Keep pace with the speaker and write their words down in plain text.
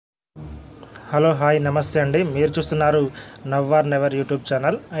Hello hi నమస్తే అండి. మీరు చూస్తున్నారు నవ్వార్ నెవర్ యూట్యూబ్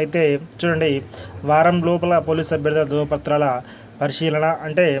ఛానల్. అయితే చూడండి, వారం లోపల పోలీస్ అభ్యర్థుల ధృవపత్రాల పరిశీలన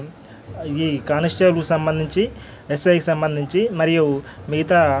అంటే ఈ కానిస్టేబుల్కి సంబంధించి, ఎస్ఐకి సంబంధించి మరియు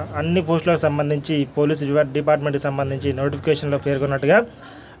మిగతా అన్ని పోస్టులకు సంబంధించి పోలీసు డిపార్ట్మెంట్కి సంబంధించి నోటిఫికేషన్లో పేర్కొన్నట్టుగా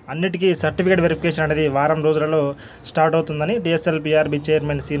అన్నిటికీ సర్టిఫికేట్ వెరిఫికేషన్ అనేది వారం రోజులలో స్టార్ట్ అవుతుందని Tslprb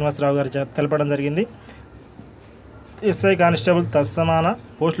చైర్మన్ శ్రీనివాసరావు గారు తెలపడం జరిగింది. ఎస్ఐ కానిస్టేబుల్ తత్సమాన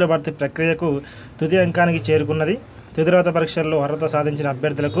పోస్టుల భర్తీ ప్రక్రియకు తుది అంకానికి చేరుకున్నది. తుదిరాత పరీక్షల్లో అర్హత సాధించిన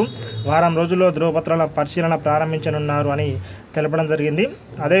అభ్యర్థులకు వారం రోజుల్లో ధృవపత్రాల పరిశీలన ప్రారంభించనున్నారు అని తెలపడం జరిగింది.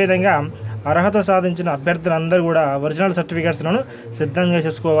 అదేవిధంగా అర్హత సాధించిన అభ్యర్థులందరూ కూడా ఒరిజినల్ సర్టిఫికేట్స్లను సిద్ధంగా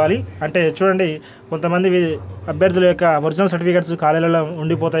చేసుకోవాలి. అంటే చూడండి, కొంతమంది అభ్యర్థుల యొక్క ఒరిజినల్ సర్టిఫికేట్స్ ఖాళీలలో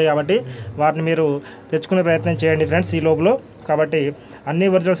ఉండిపోతాయి కాబట్టి వాటిని మీరు తెచ్చుకునే ప్రయత్నం చేయండి ఫ్రెండ్స్ ఈ లోపల. కాబట్టి అన్ని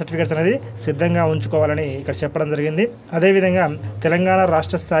ఒరిజినల్ సర్టిఫికేట్స్ అనేది సిద్ధంగా ఉంచుకోవాలని ఇక్కడ చెప్పడం జరిగింది. అదేవిధంగా తెలంగాణ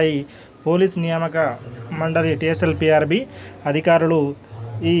రాష్ట్ర స్థాయి పోలీస్ నియామక మండలి Tslprb అధికారులు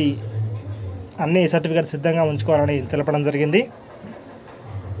ఈ అన్ని సర్టిఫికేట్స్ సిద్ధంగా ఉంచుకోవాలని తెలపడం జరిగింది.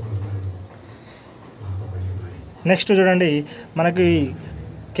 నెక్స్ట్ చూడండి, మనకి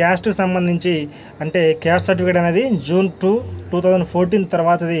క్యాస్ట్కి సంబంధించి అంటే క్యాస్ట్ సర్టిఫికేట్ అనేది June 2, 2014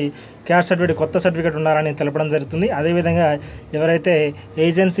 తర్వాతది క్యాస్ట్ సర్టిఫికేట్ కొత్త సర్టిఫికేట్ ఉండాలని తెలపడం జరుగుతుంది. అదేవిధంగా ఎవరైతే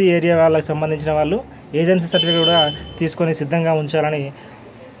ఏజెన్సీ ఏరియా వాళ్ళకి సంబంధించిన వాళ్ళు ఏజెన్సీ సర్టిఫికేట్ కూడా తీసుకొని సిద్ధంగా ఉంచాలని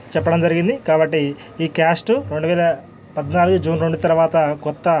చెప్పడం జరిగింది. కాబట్టి ఈ క్యాస్ట్ 2014 June 2 తర్వాత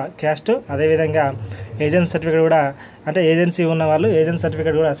కొత్త క్యాస్ట్, అదేవిధంగా ఏజెన్సీ సర్టిఫికేట్ కూడా అంటే ఏజెన్సీ ఉన్న వాళ్ళు ఏజెన్సీ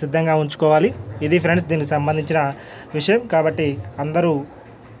సర్టిఫికేట్ కూడా సిద్ధంగా ఉంచుకోవాలి. ఇది ఫ్రెండ్స్ దీనికి సంబంధించిన విషయం. కాబట్టి అందరూ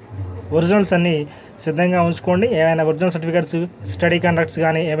ఒరిజినల్స్ అన్నీ సిద్ధంగా ఉంచుకోండి. ఏమైనా ఒరిజినల్ సర్టిఫికేట్స్, స్టడీ కాంట్రాక్ట్స్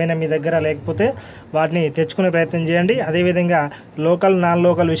కానీ ఏమైనా మీ దగ్గర లేకపోతే వాటిని తెచ్చుకునే ప్రయత్నం చేయండి. అదేవిధంగా లోకల్, నాన్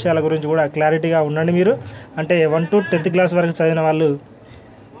లోకల్ విషయాల గురించి కూడా క్లారిటీగా ఉండండి. మీరు అంటే 1 to 10th క్లాస్ వరకు చదివిన వాళ్ళు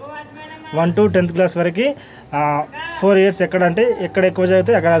 1 to 10th క్లాస్ వరకు 4 years ఎక్కడ ఎక్కువ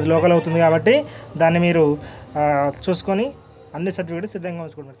చదివితే అక్కడ అది లోకల్ అవుతుంది. కాబట్టి దాన్ని మీరు చూసుకొని అన్ని సర్టిఫికేట్స్ సిద్ధంగా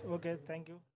ఉంచుకోండి. Okay, thank you.